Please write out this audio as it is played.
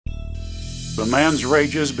The man's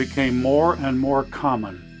rages became more and more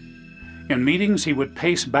common. In meetings, he would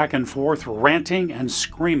pace back and forth, ranting and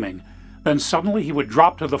screaming. Then suddenly he would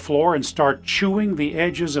drop to the floor and start chewing the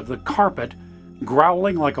edges of the carpet,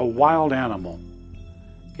 growling like a wild animal.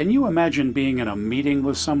 Can you imagine being in a meeting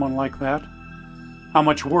with someone like that? How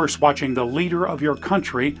much worse watching the leader of your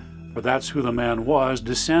country, for that's who the man was,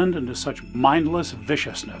 descend into such mindless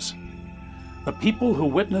viciousness. The people who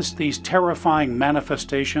witnessed these terrifying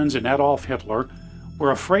manifestations in Adolf Hitler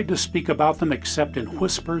were afraid to speak about them except in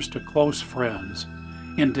whispers to close friends.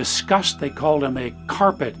 In disgust, they called him a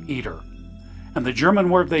carpet eater, and the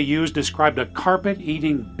German word they used described a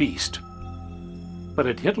carpet-eating beast. But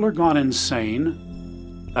had Hitler gone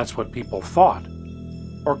insane? That's what people thought.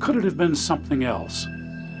 Or could it have been something else?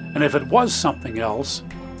 And if it was something else,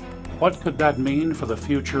 what could that mean for the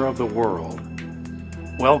future of the world?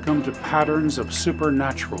 Welcome to Patterns of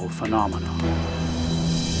Supernatural Phenomena.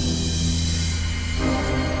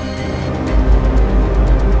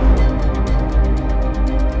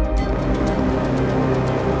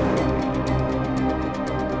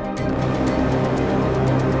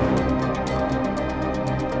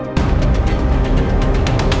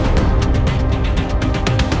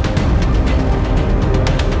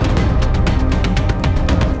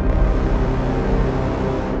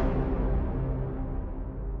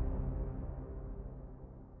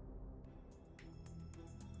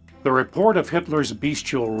 The report of Hitler's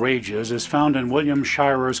bestial rages is found in William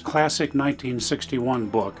Shirer's classic 1961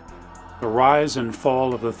 book, The Rise and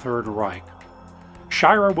Fall of the Third Reich.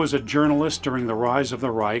 Shirer was a journalist during the rise of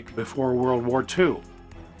the Reich before World War II.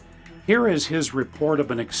 Here is his report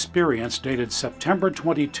of an experience dated September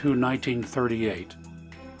 22, 1938.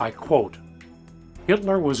 I quote,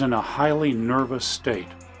 "Hitler was in a highly nervous state.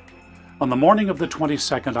 On the morning of the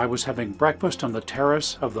 22nd, I was having breakfast on the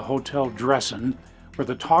terrace of the Hotel Dresden, where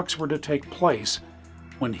the talks were to take place,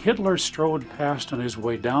 when Hitler strode past on his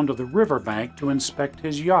way down to the riverbank to inspect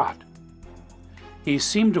his yacht. He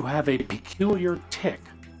seemed to have a peculiar tic.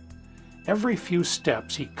 Every few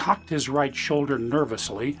steps he cocked his right shoulder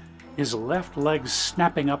nervously, his left leg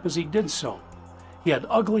snapping up as he did so. He had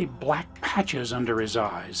ugly black patches under his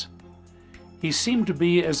eyes. He seemed to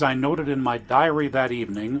be, as I noted in my diary that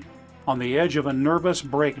evening, on the edge of a nervous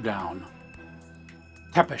breakdown.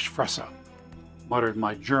 Teppichfresse, muttered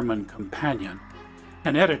my German companion,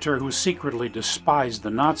 an editor who secretly despised the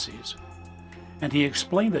Nazis. And he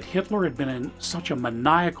explained that Hitler had been in such a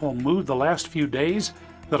maniacal mood the last few days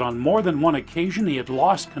that on more than one occasion he had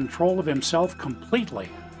lost control of himself completely,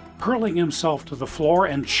 hurling himself to the floor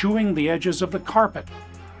and chewing the edges of the carpet.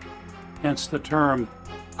 Hence the term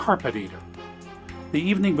carpet eater. The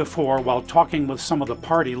evening before, while talking with some of the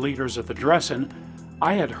party leaders at the Dresden,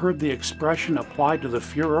 I had heard the expression applied to the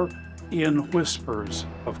Führer in whispers,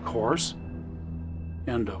 of course."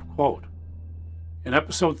 End of quote. In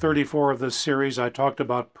episode 34 of this series, I talked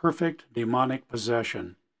about perfect demonic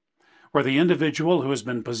possession, where the individual who has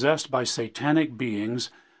been possessed by satanic beings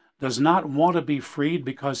does not want to be freed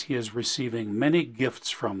because he is receiving many gifts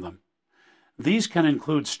from them. These can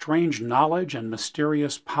include strange knowledge and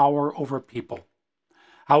mysterious power over people.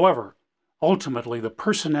 However, ultimately, the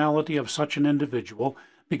personality of such an individual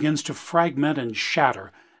begins to fragment and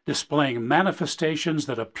shatter, displaying manifestations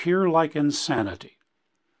that appear like insanity.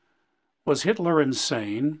 Was Hitler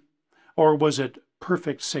insane, or was it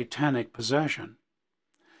perfect satanic possession?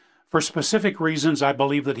 For specific reasons, I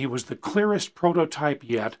believe that he was the clearest prototype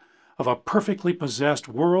yet of a perfectly possessed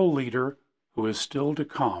world leader who is still to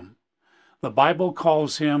come. The Bible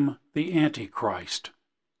calls him the Antichrist,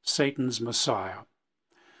 Satan's Messiah.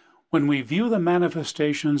 When we view the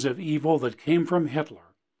manifestations of evil that came from Hitler,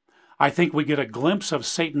 I think we get a glimpse of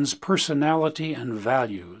Satan's personality and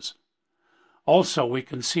values. Also, we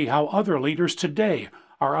can see how other leaders today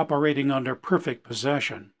are operating under perfect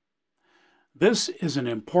possession. This is an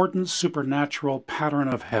important supernatural pattern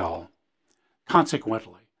of hell.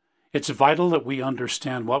 Consequently, it's vital that we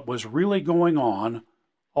understand what was really going on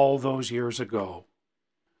all those years ago.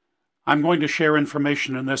 I'm going to share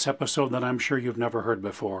information in this episode that I'm sure you've never heard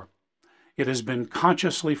before. It has been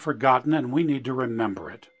consciously forgotten, and we need to remember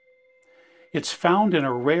it. It's found in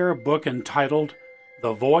a rare book entitled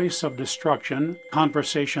The Voice of Destruction,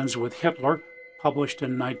 Conversations with Hitler, published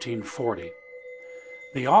in 1940.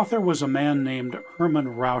 The author was a man named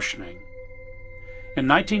Hermann Rauschning. In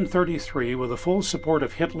 1933, with the full support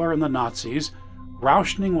of Hitler and the Nazis,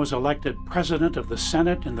 Rauschning was elected president of the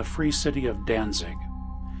Senate in the Free City of Danzig.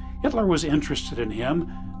 Hitler was interested in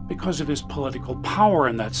him because of his political power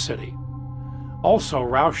in that city. Also,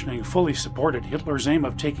 Rauschning fully supported Hitler's aim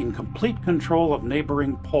of taking complete control of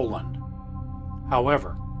neighboring Poland.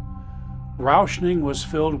 However, Rauschning was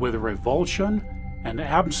filled with revulsion and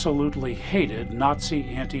absolutely hated Nazi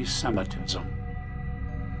anti-Semitism.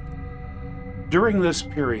 During this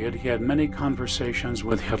period, he had many conversations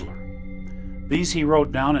with Hitler. These he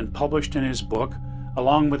wrote down and published in his book,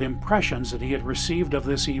 along with impressions that he had received of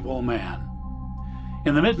this evil man.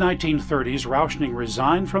 In the mid-1930s, Rauschning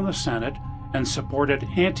resigned from the Senate and supported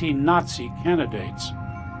anti-Nazi candidates.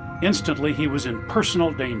 Instantly, he was in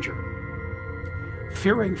personal danger.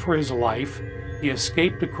 Fearing for his life, he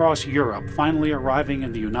escaped across Europe, finally arriving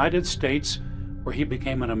in the United States, where he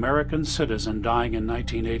became an American citizen, dying in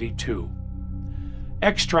 1982.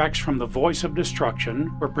 Extracts from The Voice of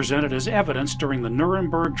Destruction were presented as evidence during the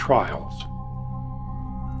Nuremberg Trials.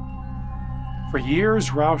 For years,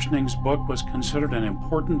 Rauschning's book was considered an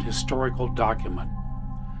important historical document.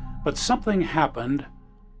 But something happened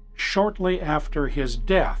shortly after his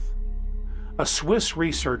death. A Swiss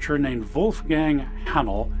researcher named Wolfgang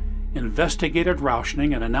Hannel investigated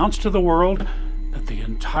Rauschning and announced to the world that the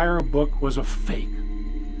entire book was a fake.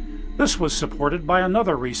 This was supported by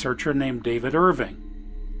another researcher named David Irving.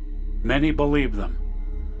 Many believed them,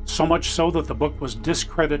 so much so that the book was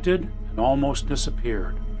discredited and almost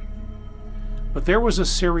disappeared. But there was a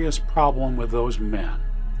serious problem with those men.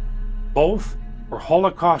 Both were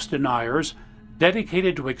Holocaust deniers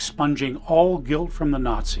dedicated to expunging all guilt from the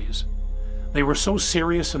Nazis. They were so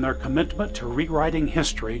serious in their commitment to rewriting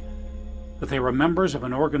history that they were members of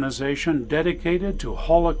an organization dedicated to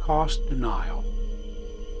Holocaust denial.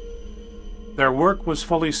 Their work was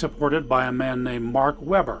fully supported by a man named Mark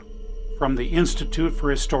Weber from the Institute for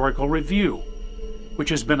Historical Review, which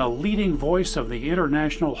has been a leading voice of the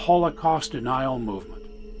international Holocaust denial movement.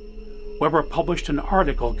 Weber published an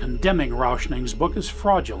article condemning Rauschning's book as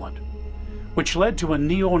fraudulent, which led to a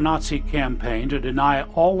neo-Nazi campaign to deny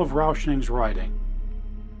all of Rauschning's writing.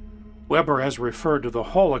 Weber has referred to the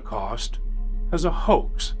Holocaust as a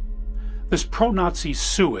hoax. This pro-Nazi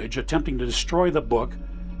sewage attempting to destroy the book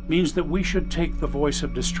means that we should take The Voice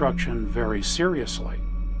of Destruction very seriously.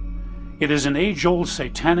 It is an age-old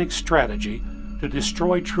satanic strategy to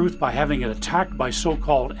destroy truth by having it attacked by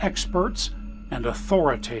so-called experts and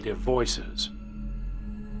authoritative voices.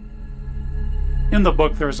 In the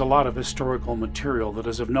book, there's a lot of historical material that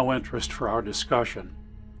is of no interest for our discussion.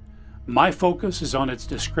 My focus is on its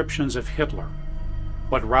descriptions of Hitler,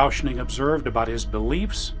 what Rauschning observed about his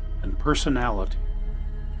beliefs and personality.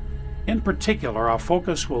 In particular, our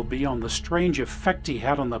focus will be on the strange effect he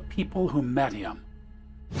had on the people who met him.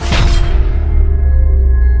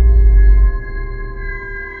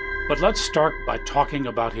 But let's start by talking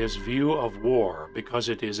about his view of war, because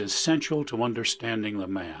it is essential to understanding the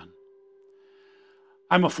man.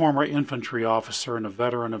 I'm a former infantry officer and a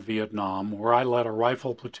veteran of Vietnam, where I led a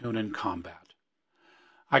rifle platoon in combat.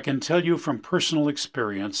 I can tell you from personal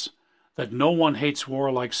experience that no one hates war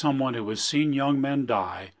like someone who has seen young men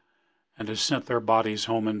die and has sent their bodies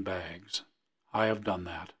home in bags. I have done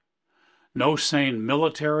that. No sane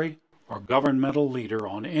military or governmental leader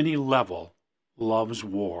on any level loves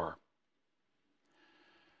war.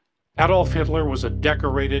 Adolf Hitler was a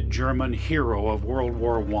decorated German hero of World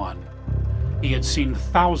War I. He had seen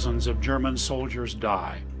thousands of German soldiers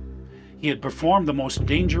die. He had performed the most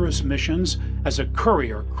dangerous missions as a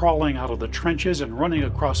courier, crawling out of the trenches and running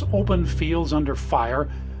across open fields under fire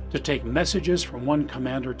to take messages from one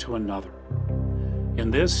commander to another. In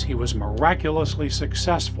this, he was miraculously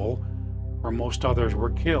successful, where most others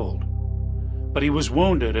were killed. But he was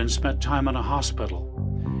wounded and spent time in a hospital.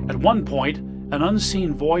 At one point, an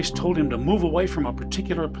unseen voice told him to move away from a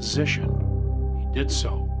particular position. He did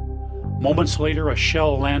so. Moments later, a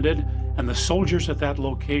shell landed, and the soldiers at that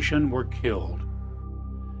location were killed.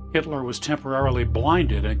 Hitler was temporarily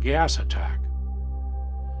blinded in a gas attack.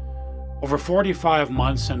 Over 45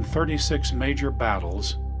 months and 36 major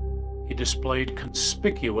battles, he displayed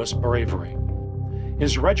conspicuous bravery.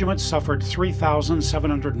 His regiment suffered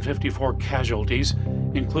 3,754 casualties,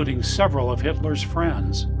 including several of Hitler's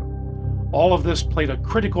friends. All of this played a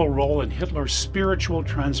critical role in Hitler's spiritual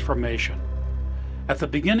transformation. At the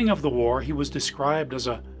beginning of the war, he was described as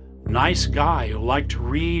a nice guy who liked to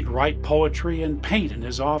read, write poetry, and paint in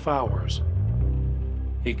his off hours.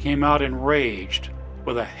 He came out enraged,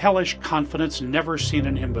 with a hellish confidence never seen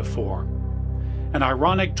in him before. An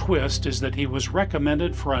ironic twist is that he was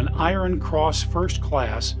recommended for an Iron Cross First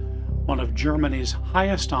Class, one of Germany's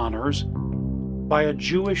highest honors, by a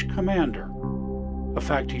Jewish commander, a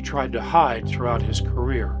fact he tried to hide throughout his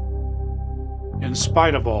career. In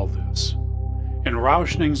spite of all this, in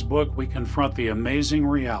Rauschning's book, we confront the amazing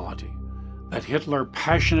reality that Hitler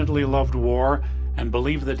passionately loved war and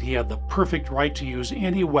believed that he had the perfect right to use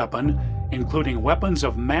any weapon including weapons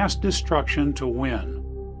of mass destruction, to win.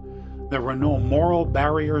 There were no moral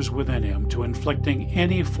barriers within him to inflicting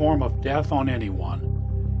any form of death on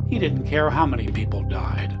anyone. He didn't care how many people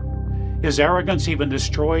died. His arrogance even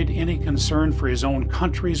destroyed any concern for his own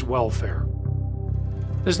country's welfare.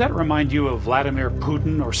 Does that remind you of Vladimir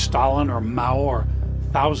Putin or Stalin or Mao or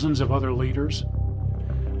thousands of other leaders?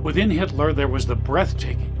 Within Hitler there was the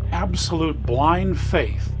breathtaking, absolute blind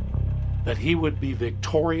faith that he would be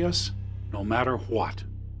victorious no matter what.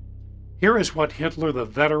 Here is what Hitler, the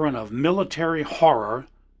veteran of military horror,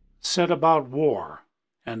 said about war,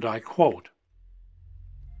 and I quote,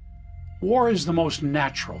 "War is the most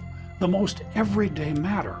natural, the most everyday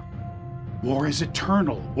matter. War is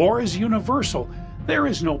eternal. War is universal. There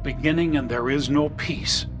is no beginning and there is no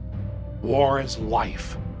peace. War is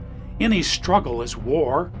life. Any struggle is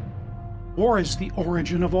war. War is the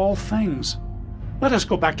origin of all things. Let us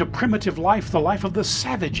go back to primitive life, the life of the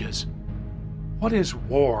savages. What is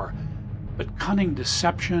war but cunning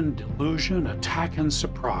deception, delusion, attack, and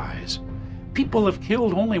surprise? People have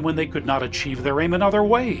killed only when they could not achieve their aim in other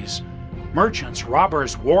ways. Merchants,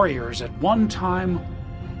 robbers, warriors, at one time,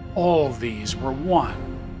 all these were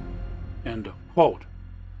one." End of quote.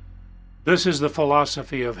 This is the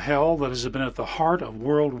philosophy of hell that has been at the heart of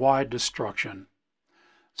worldwide destruction.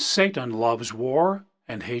 Satan loves war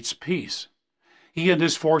and hates peace. He and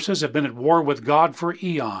his forces have been at war with God for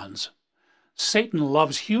eons. Satan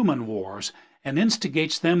loves human wars and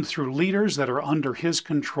instigates them through leaders that are under his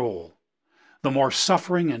control. The more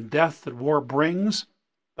suffering and death that war brings,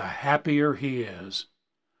 the happier he is.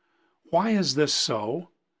 Why is this so?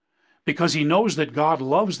 Because he knows that God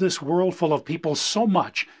loves this world full of people so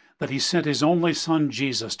much that he sent his only Son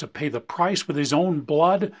Jesus to pay the price with his own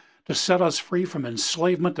blood to set us free from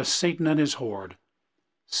enslavement to Satan and his horde.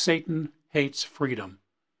 Satan hates freedom.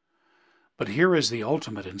 But here is the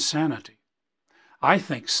ultimate insanity. I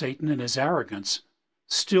think Satan, in his arrogance,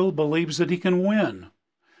 still believes that he can win.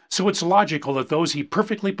 So it's logical that those he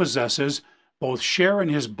perfectly possesses both share in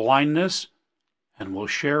his blindness and will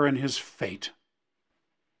share in his fate.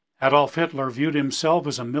 Adolf Hitler viewed himself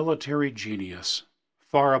as a military genius,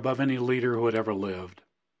 far above any leader who had ever lived.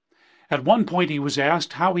 At one point he was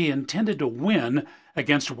asked how he intended to win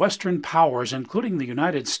against Western powers, including the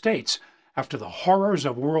United States, after the horrors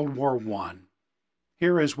of World War I.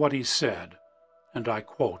 Here is what he said, and I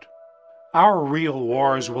quote, "Our real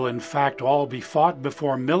wars will in fact all be fought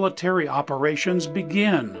before military operations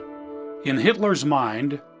begin." In Hitler's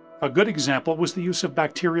mind, a good example was the use of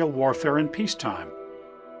bacterial warfare in peacetime.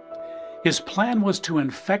 His plan was to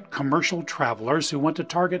infect commercial travelers who went to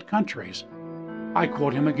target countries. I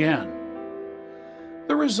quote him again,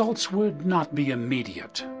 "The results would not be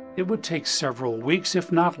immediate. It would take several weeks,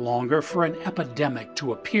 if not longer, for an epidemic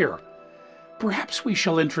to appear. Perhaps we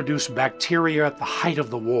shall introduce bacteria at the height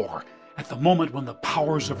of the war, at the moment when the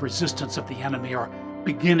powers of resistance of the enemy are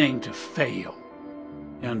beginning to fail."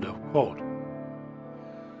 End of quote.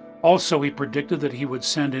 Also, he predicted that he would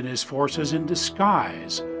send in his forces in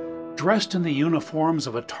disguise, dressed in the uniforms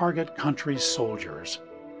of a target country's soldiers.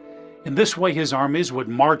 In this way, his armies would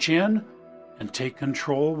march in and take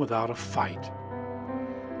control without a fight.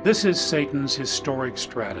 This is Satan's historic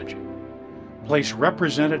strategy. Place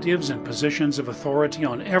representatives in positions of authority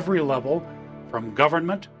on every level, from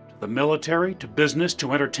government to the military to business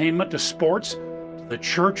to entertainment to sports to the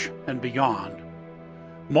church and beyond.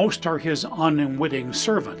 Most are his unwitting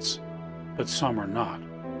servants, but some are not.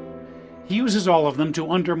 He uses all of them to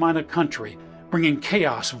undermine a country, bringing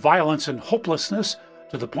chaos, violence, and hopelessness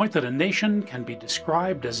to the point that a nation can be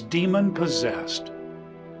described as demon-possessed.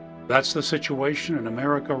 That's the situation in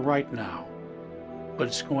America right now, but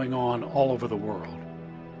it's going on all over the world.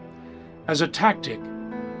 As a tactic,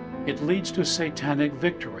 it leads to satanic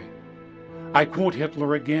victory. I quote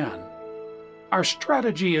Hitler again, "Our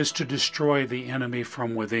strategy is to destroy the enemy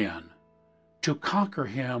from within, to conquer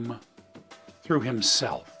him through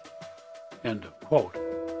himself." End of quote.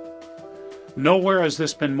 Nowhere has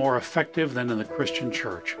this been more effective than in the Christian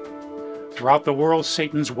church. Throughout the world,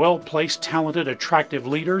 Satan's well-placed, talented, attractive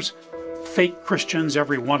leaders, fake Christians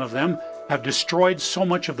every one of them, have destroyed so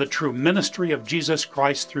much of the true ministry of Jesus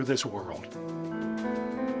Christ through this world.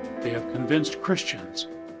 They have convinced Christians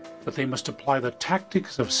that they must apply the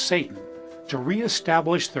tactics of Satan to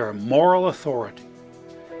reestablish their moral authority.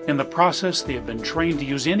 In the process, they have been trained to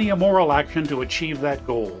use any immoral action to achieve that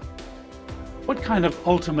goal. What kind of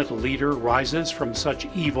ultimate leader rises from such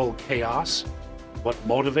evil chaos? What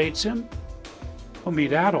motivates him? Well,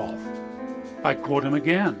 meet Adolf. I quote him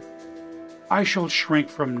again, "I shall shrink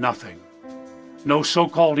from nothing. No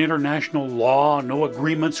so-called international law, no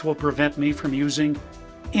agreements will prevent me from using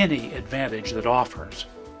any advantage that offers.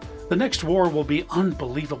 The next war will be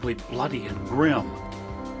unbelievably bloody and grim,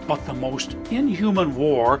 but the most inhuman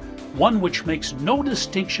war, one which makes no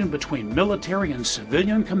distinction between military and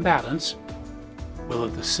civilian combatants, will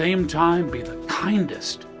at the same time be the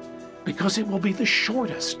kindest, because it will be the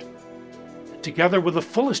shortest. Together with the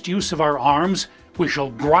fullest use of our arms, we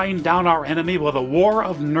shall grind down our enemy with a war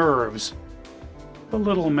of nerves. The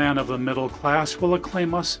little man of the middle class will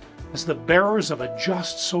acclaim us as the bearers of a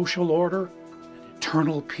just social order and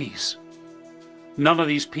eternal peace. None of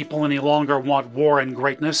these people any longer want war and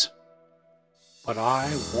greatness, but I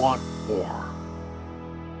want war.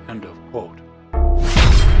 End of quote.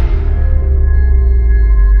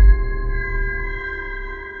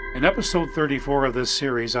 In episode 34 of this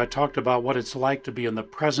series, I talked about what it's like to be in the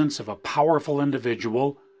presence of a powerful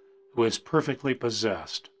individual who is perfectly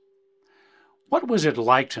possessed. What was it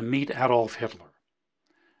like to meet Adolf Hitler?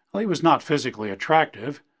 Well, he was not physically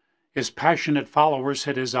attractive. His passionate followers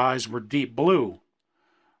said his eyes were deep blue.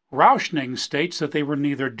 Rauschning states that they were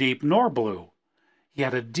neither deep nor blue. He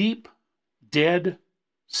had a deep, dead,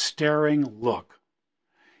 staring look.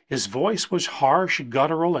 His voice was harsh,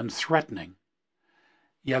 guttural, and threatening.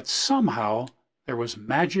 Yet somehow there was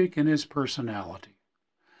magic in his personality.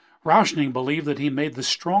 Rauschning believed that he made the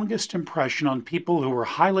strongest impression on people who were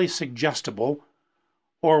highly suggestible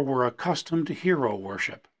or were accustomed to hero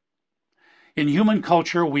worship. In human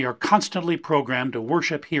culture, we are constantly programmed to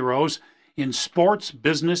worship heroes in sports,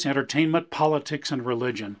 business, entertainment, politics, and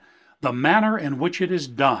religion. The manner in which it is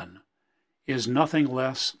done is nothing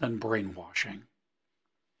less than brainwashing.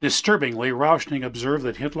 Disturbingly, Rauschning observed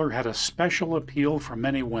that Hitler had a special appeal for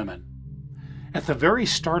many women. At the very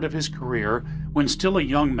start of his career, when still a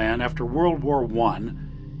young man after World War I,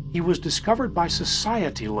 he was discovered by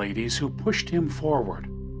society ladies who pushed him forward.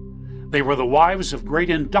 They were the wives of great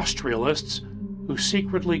industrialists who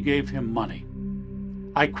secretly gave him money.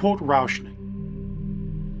 I quote Rauschning,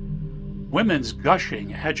 "Women's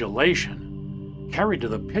gushing adulation, carried to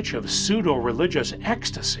the pitch of pseudo-religious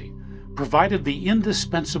ecstasy, provided the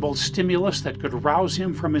indispensable stimulus that could rouse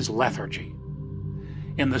him from his lethargy.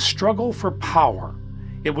 In the struggle for power,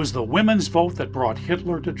 it was the women's vote that brought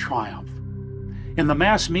Hitler to triumph. In the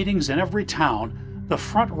mass meetings in every town, the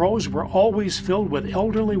front rows were always filled with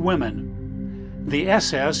elderly women. The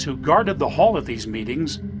SS who guarded the hall at these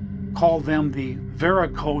meetings called them the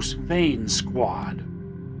varicose vein squad."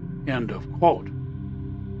 End of quote.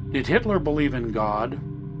 Did Hitler believe in God?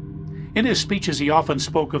 In his speeches, he often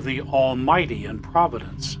spoke of the Almighty and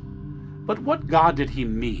Providence. But what God did he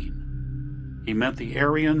mean? He meant the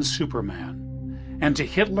Aryan Superman. And to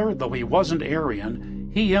Hitler, though he wasn't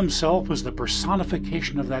Aryan, he himself was the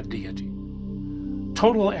personification of that deity.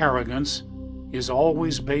 Total arrogance is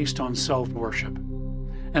always based on self-worship.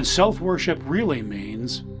 And self-worship really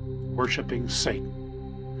means worshiping Satan.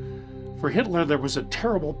 For Hitler, there was a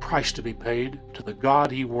terrible price to be paid to the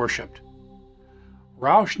God he worshipped.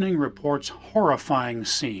 Rauschning reports horrifying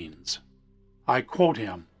scenes. I quote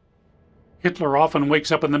him, "Hitler often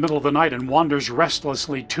wakes up in the middle of the night and wanders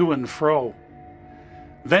restlessly to and fro.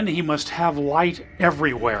 Then he must have light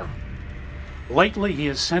everywhere. Lately he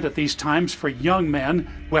is sent at these times for young men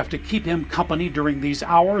who have to keep him company during these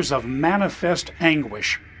hours of manifest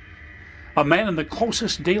anguish. A man in the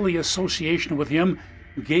closest daily association with him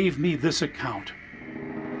gave me this account.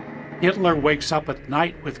 Hitler wakes up at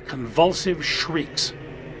night with convulsive shrieks.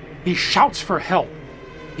 He shouts for help.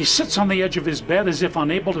 He sits on the edge of his bed as if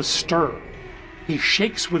unable to stir. He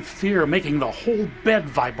shakes with fear, making the whole bed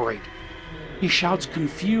vibrate. He shouts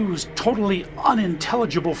confused, totally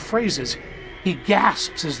unintelligible phrases. He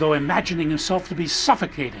gasps as though imagining himself to be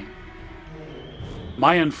suffocating.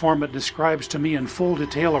 My informant describes to me in full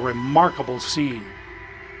detail a remarkable scene.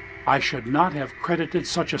 I should not have credited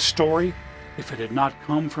such a story if it had not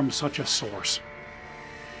come from such a source."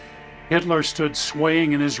 Hitler stood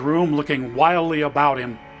swaying in his room, looking wildly about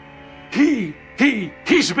him. He's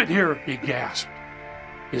been here," he gasped.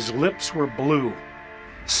 His lips were blue.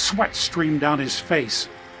 Sweat streamed down his face.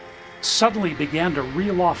 Suddenly he began to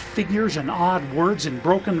reel off figures and odd words in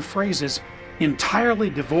broken phrases, entirely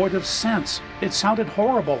devoid of sense. It sounded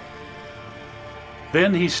horrible.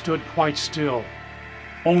 Then he stood quite still,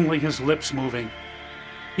 only his lips moving.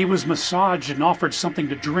 He was massaged and offered something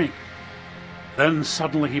to drink. Then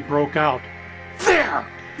suddenly he broke out,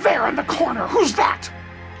 There in the corner, who's that?"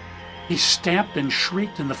 He stamped and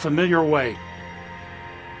shrieked in the familiar way.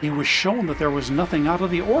 He was shown that there was nothing out of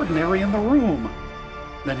the ordinary in the room.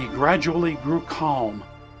 Then he gradually grew calm.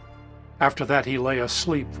 After that he lay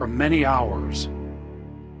asleep for many hours.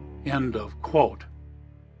 End of quote.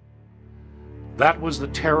 That was the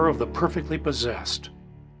terror of the perfectly possessed.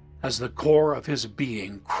 as the core of his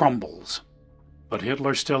being crumbles. But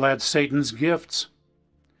Hitler still had Satan's gifts.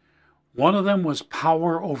 One of them was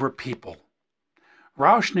power over people.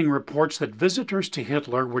 Rauschning reports that visitors to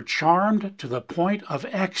Hitler were charmed to the point of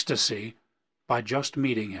ecstasy by just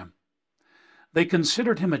meeting him. They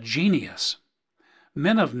considered him a genius.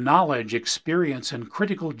 Men of knowledge, experience, and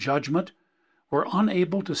critical judgment were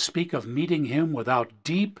unable to speak of meeting him without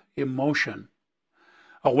deep emotion.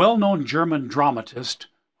 A well-known German dramatist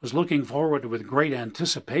was looking forward with great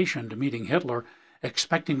anticipation to meeting Hitler,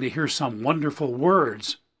 expecting to hear some wonderful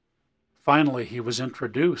words. Finally, he was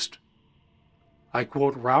introduced. I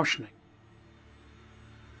quote Rauschning.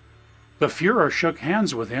 The Führer shook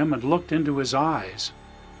hands with him and looked into his eyes.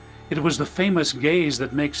 It was the famous gaze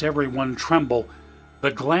that makes everyone tremble,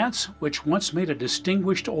 the glance which once made a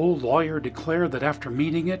distinguished old lawyer declare that after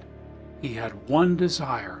meeting it, he had one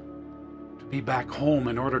desire: to be back home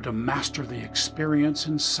in order to master the experience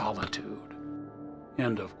in solitude.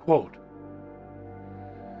 End of quote.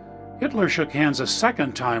 Hitler shook hands a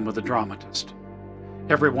second time with the dramatist.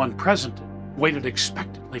 Everyone present waited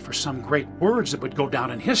expectantly for some great words that would go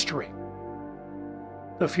down in history.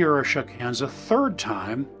 The Führer shook hands a third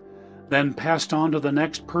time, then passed on to the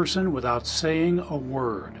next person without saying a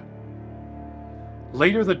word.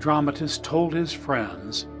 Later, the dramatist told his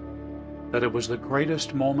friends that it was the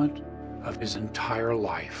greatest moment of his entire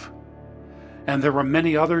life. And there were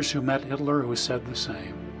many others who met Hitler who said the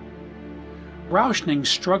same. Rauschning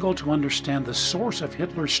struggled to understand the source of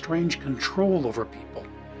Hitler's strange control over people.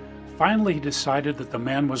 Finally, he decided that the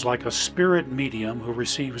man was like a spirit medium who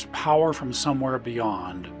receives power from somewhere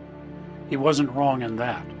beyond. He wasn't wrong in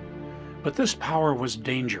that. But this power was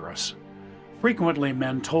dangerous. Frequently,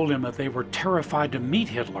 men told him that they were terrified to meet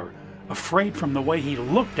Hitler, afraid from the way he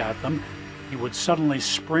looked at them, he would suddenly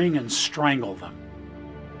spring and strangle them.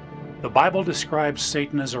 The Bible describes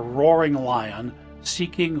Satan as a roaring lion,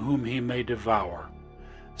 seeking whom he may devour.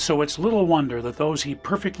 So it's little wonder that those he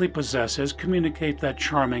perfectly possesses communicate that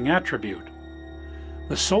charming attribute.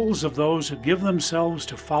 The souls of those who give themselves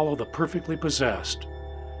to follow the perfectly possessed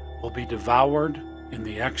will be devoured in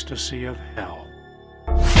the ecstasy of hell.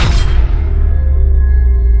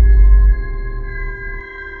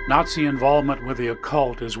 Nazi involvement with the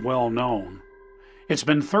occult is well known. It's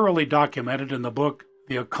been thoroughly documented in the book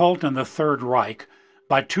The Occult and the Third Reich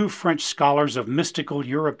by two French scholars of mystical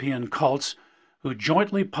European cults who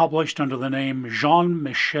jointly published under the name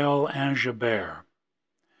Jean-Michel Angebert.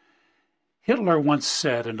 Hitler once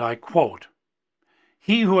said, and I quote,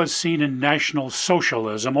 "He who has seen in National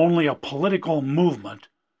Socialism only a political movement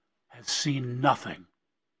has seen nothing."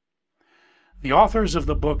 The authors of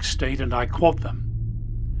the book state, and I quote them,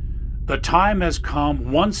 "The time has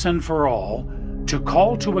come once and for all to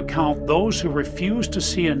call to account those who refuse to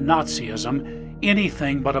see in Nazism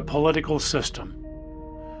anything but a political system.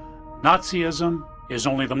 Nazism is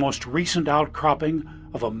only the most recent outcropping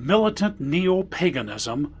of a militant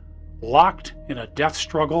neo-paganism locked in a death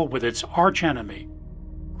struggle with its archenemy,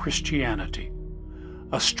 Christianity,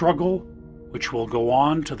 a struggle which will go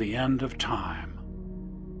on to the end of time."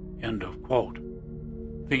 End of quote.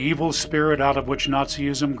 The evil spirit out of which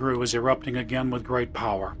Nazism grew is erupting again with great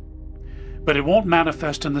power. But it won't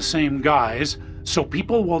manifest in the same guise, so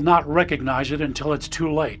people will not recognize it until it's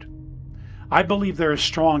too late. I believe there is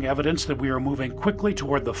strong evidence that we are moving quickly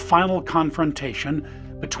toward the final confrontation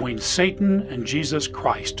between Satan and Jesus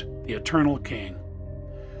Christ, the eternal King.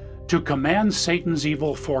 To command Satan's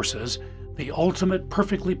evil forces, the ultimate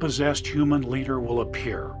perfectly possessed human leader will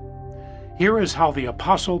appear. Here is how the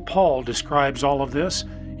Apostle Paul describes all of this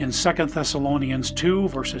in 2 Thessalonians 2,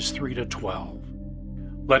 verses 3 to 12.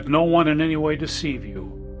 "Let no one in any way deceive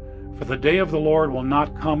you, for the day of the Lord will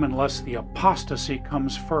not come unless the apostasy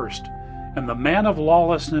comes first, and the man of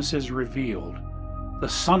lawlessness is revealed, the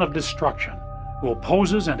son of destruction, who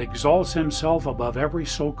opposes and exalts himself above every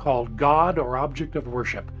so-called God or object of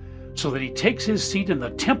worship, so that he takes his seat in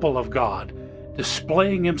the temple of God,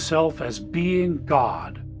 displaying himself as being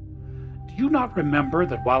God. Do you not remember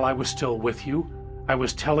that while I was still with you, I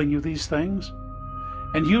was telling you these things?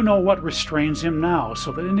 And you know what restrains him now,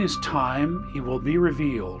 so that in his time he will be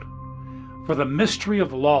revealed. For the mystery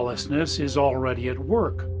of lawlessness is already at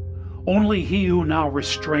work. Only he who now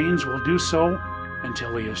restrains will do so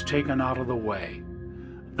until he is taken out of the way.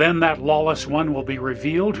 Then that lawless one will be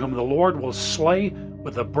revealed, whom the Lord will slay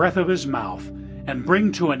with the breath of his mouth, and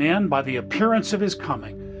bring to an end by the appearance of his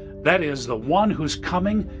coming. That is, the one whose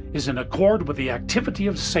coming is in accord with the activity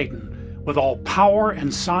of Satan, with all power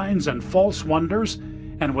and signs and false wonders,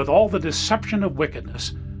 and with all the deception of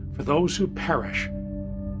wickedness, for those who perish,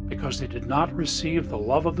 because they did not receive the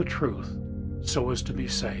love of the truth so as to be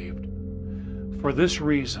saved. For this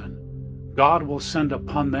reason, God will send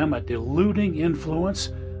upon them a deluding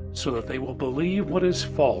influence so that they will believe what is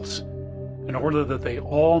false, in order that they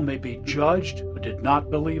all may be judged who did not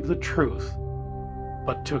believe the truth,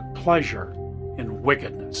 but took pleasure in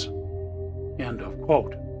wickedness." End of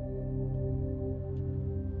quote.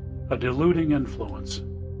 A deluding influence.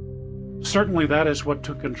 Certainly that is what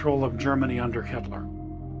took control of Germany under Hitler.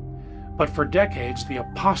 But for decades, the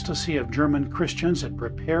apostasy of German Christians had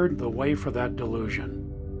prepared the way for that delusion.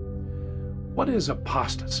 What is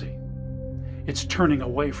apostasy? It's turning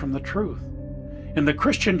away from the truth. In the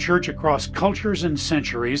Christian church across cultures and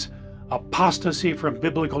centuries, apostasy from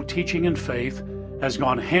biblical teaching and faith has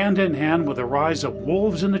gone hand in hand with the rise of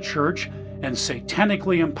wolves in the church and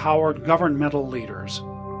satanically empowered governmental leaders.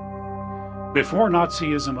 Before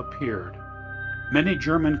Nazism appeared, many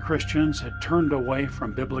German Christians had turned away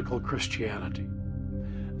from biblical Christianity.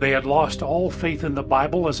 They had lost all faith in the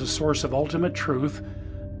Bible as a source of ultimate truth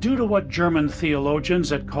due to what German theologians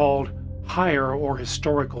had called higher or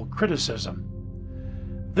historical criticism.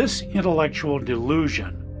 This intellectual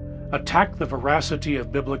delusion attacked the veracity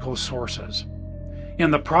of biblical sources.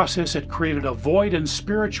 In the process, it created a void in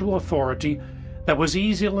spiritual authority that was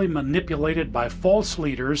easily manipulated by false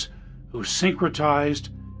leaders who syncretized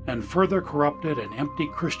and further corrupted an empty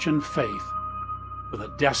Christian faith with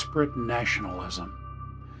a desperate nationalism.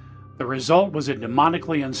 The result was a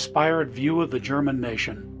demonically inspired view of the German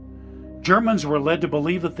nation. Germans were led to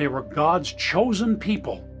believe that they were God's chosen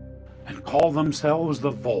people and call themselves the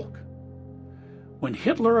Volk. When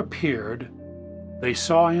Hitler appeared, they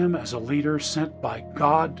saw him as a leader sent by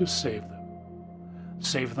God to save them.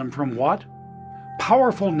 Save them from what?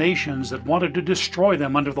 Powerful nations that wanted to destroy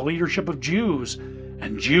them under the leadership of Jews,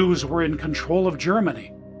 and Jews were in control of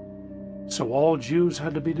Germany. So all Jews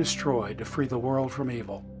had to be destroyed to free the world from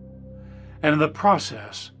evil. And in the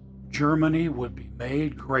process, Germany would be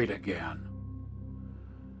made great again.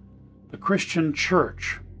 The Christian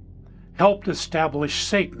church helped establish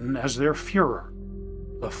Satan as their Führer,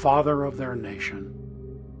 the father of their nation.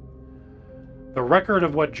 The record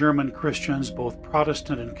of what German Christians, both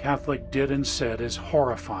Protestant and Catholic, did and said is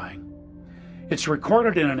horrifying. It's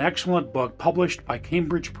recorded in an excellent book published by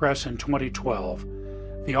Cambridge Press in 2012.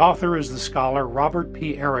 The author is the scholar Robert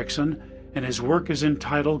P. Erickson, and his work is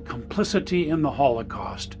entitled Complicity in the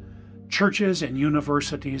Holocaust: Churches and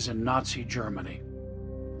Universities in Nazi Germany.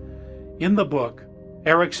 In the book,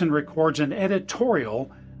 Erickson records an editorial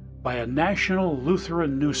by a national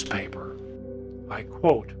Lutheran newspaper. I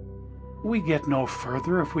quote, "We get no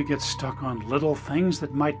further if we get stuck on little things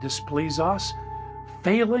that might displease us,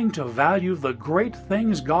 failing to value the great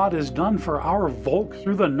things God has done for our Volk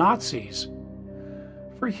through the Nazis.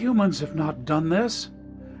 For humans have not done this.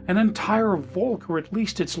 An entire Volk, or at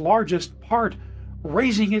least its largest part,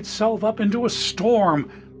 raising itself up into a storm,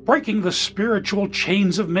 breaking the spiritual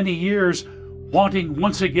chains of many years, wanting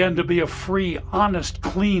once again to be a free, honest,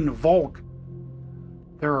 clean Volk.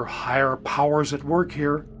 There are higher powers at work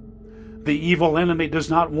here. The evil enemy does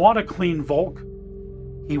not want a clean Volk.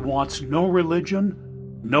 He wants no religion,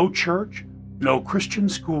 no church, no Christian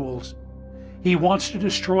schools. He wants to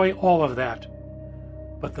destroy all of that.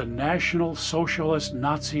 But the National Socialist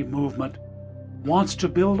Nazi movement wants to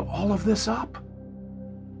build all of this up.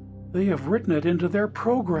 They have written it into their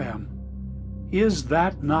program. Is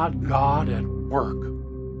that not God at work?"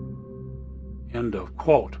 End of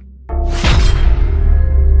quote.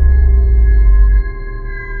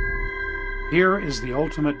 Here is the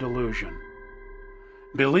ultimate delusion: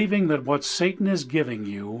 believing that what Satan is giving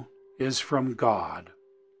you is from God.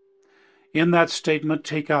 In that statement,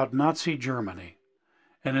 take out Nazi Germany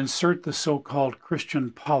and insert the so-called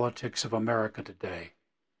Christian politics of America today.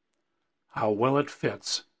 How well it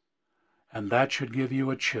fits, and that should give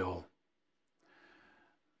you a chill.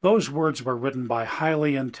 Those words were written by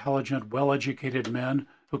highly intelligent, well-educated men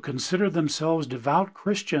who consider themselves devout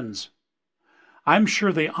Christians. I'm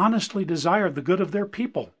sure they honestly desired the good of their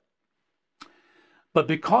people. But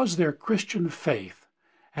because their Christian faith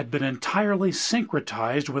had been entirely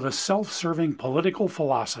syncretized with a self-serving political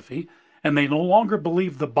philosophy, and they no longer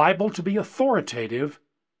believed the Bible to be authoritative,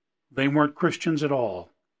 they weren't Christians at all.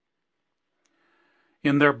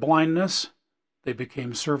 In their blindness, they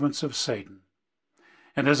became servants of Satan.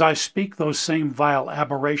 And as I speak, those same vile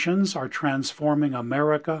aberrations are transforming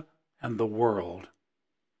America and the world.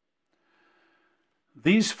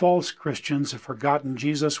 These false Christians have forgotten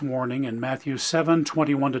Jesus' warning in Matthew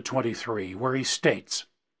 7:21-23, where he states,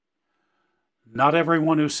 "Not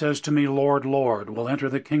everyone who says to me, 'Lord, Lord,' will enter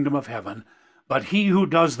the kingdom of heaven, but he who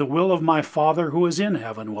does the will of my Father who is in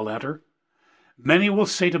heaven will enter. Many will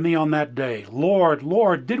say to me on that day, Lord,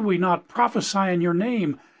 Lord, did we not prophesy in your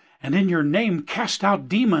name, and in your name cast out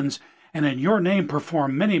demons, and in your name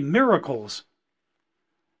perform many miracles?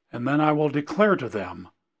 And then I will declare to them,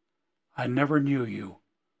 I never knew you.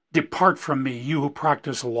 Depart from me, you who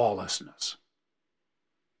practice lawlessness.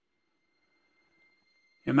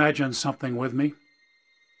 Imagine something with me.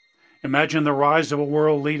 Imagine the rise of a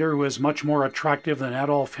world leader who is much more attractive than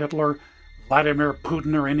Adolf Hitler, Vladimir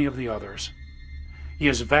Putin, or any of the others. He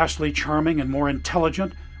is vastly charming and more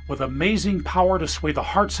intelligent, with amazing power to sway the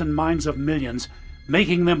hearts and minds of millions,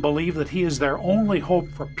 making them believe that he is their only hope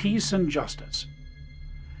for peace and justice.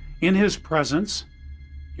 In his presence,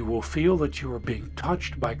 you will feel that you are being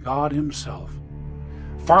touched by God himself.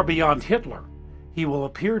 Far beyond Hitler, he will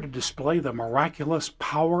appear to display the miraculous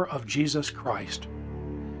power of Jesus Christ.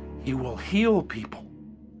 He will heal people.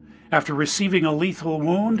 After receiving a lethal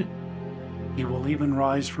wound, he will even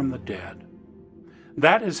rise from the dead.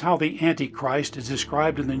 That is how the Antichrist is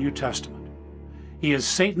described in the New Testament. He is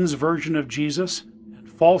Satan's version of Jesus, and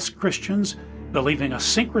false Christians, believing a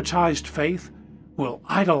syncretized faith, will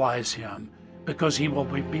idolize him because he will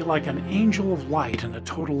be like an angel of light in a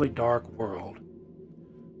totally dark world.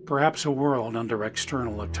 Perhaps a world under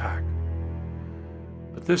external attack.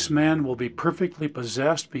 But this man will be perfectly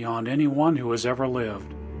possessed beyond anyone who has ever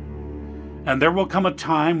lived. And there will come a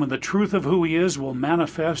time when the truth of who he is will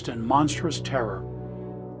manifest in monstrous terror.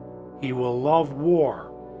 He will love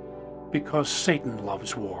war because Satan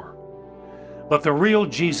loves war. But the real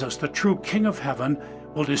Jesus, the true King of Heaven,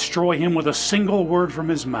 will destroy him with a single word from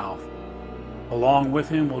his mouth. Along with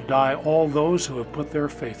him will die all those who have put their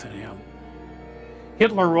faith in him.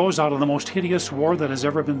 Hitler rose out of the most hideous war that has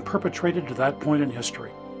ever been perpetrated to that point in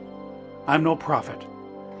history. I'm no prophet,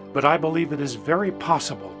 but I believe it is very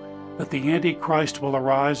possible that the Antichrist will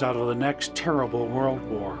arise out of the next terrible world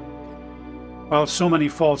war. While so many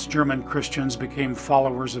false German Christians became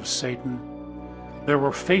followers of Satan, there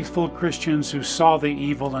were faithful Christians who saw the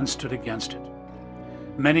evil and stood against it.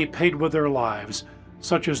 Many paid with their lives,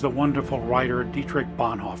 such as the wonderful writer Dietrich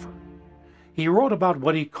Bonhoeffer. He wrote about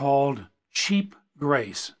what he called cheap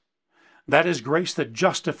grace. That is grace that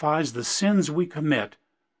justifies the sins we commit,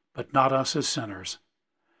 but not us as sinners.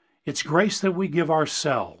 It's grace that we give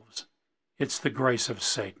ourselves. It's the grace of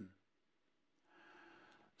Satan.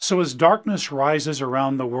 So as darkness rises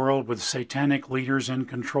around the world with satanic leaders in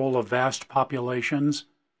control of vast populations,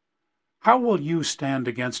 how will you stand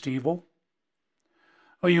against evil?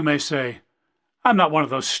 Oh, you may say, I'm not one of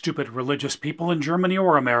those stupid religious people in Germany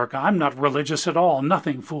or America. I'm not religious at all.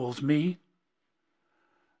 Nothing fools me.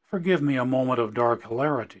 Forgive me a moment of dark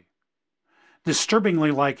hilarity. Disturbingly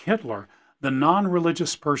like Hitler, the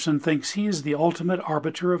non-religious person thinks he is the ultimate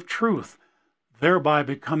arbiter of truth, thereby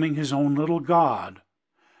becoming his own little god.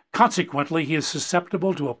 Consequently, he is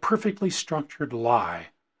susceptible to a perfectly structured lie,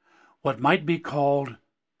 what might be called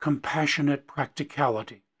compassionate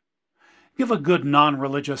practicality. Give a good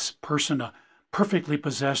non-religious person a perfectly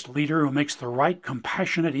possessed leader who makes the right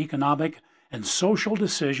compassionate economic and social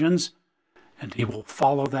decisions, and he will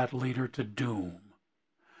follow that leader to doom.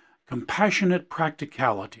 Compassionate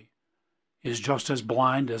practicality is just as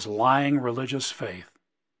blind as lying religious faith.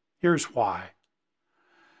 Here's why.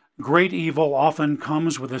 Great evil often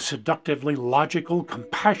comes with a seductively logical,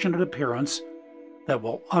 compassionate appearance that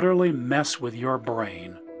will utterly mess with your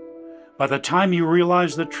brain. By the time you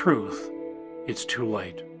realize the truth, it's too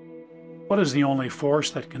late. What is the only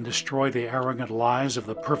force that can destroy the arrogant lies of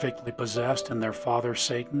the perfectly possessed and their father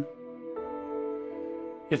Satan?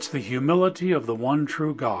 It's the humility of the one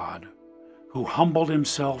true God, who humbled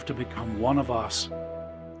himself to become one of us.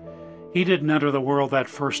 He didn't enter the world that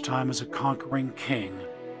first time as a conquering king,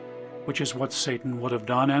 which is what Satan would have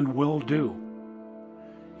done and will do.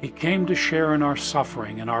 He came to share in our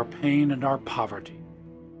suffering and our pain and our poverty.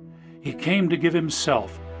 He came to give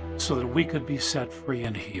himself so that we could be set free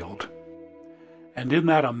and healed. And in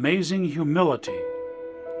that amazing humility,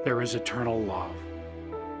 there is eternal love.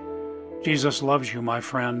 Jesus loves you, my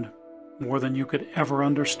friend, more than you could ever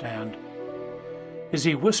understand. Is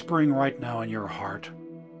he whispering right now in your heart?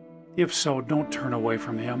 If so, don't turn away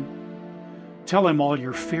from him. Tell him all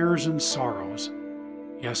your fears and sorrows.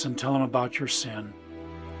 Yes, and tell him about your sin.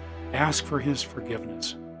 Ask for his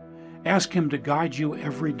forgiveness. Ask him to guide you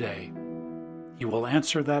every day. He will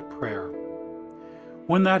answer that prayer.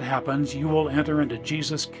 When that happens, you will enter into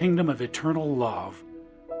Jesus' kingdom of eternal love,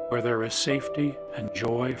 where there is safety and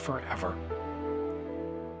joy forever.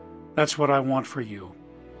 That's what I want for you.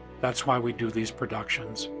 That's why we do these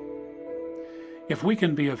productions. If we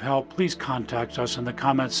can be of help, please contact us in the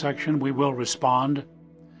comments section. We will respond.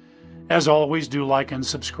 As always, do like and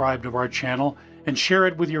subscribe to our channel, and share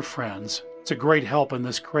it with your friends. It's a great help in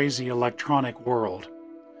this crazy electronic world.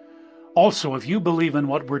 Also, if you believe in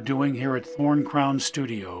what we're doing here at Thorn Crown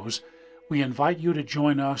Studios, we invite you to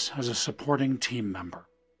join us as a supporting team member.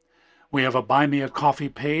 We have a Buy Me a Coffee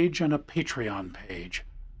page and a Patreon page.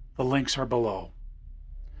 The links are below.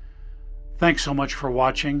 Thanks so much for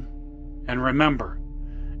watching, and remember,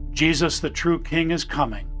 Jesus the true King is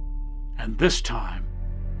coming, and this time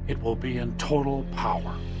it will be in total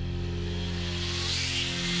power.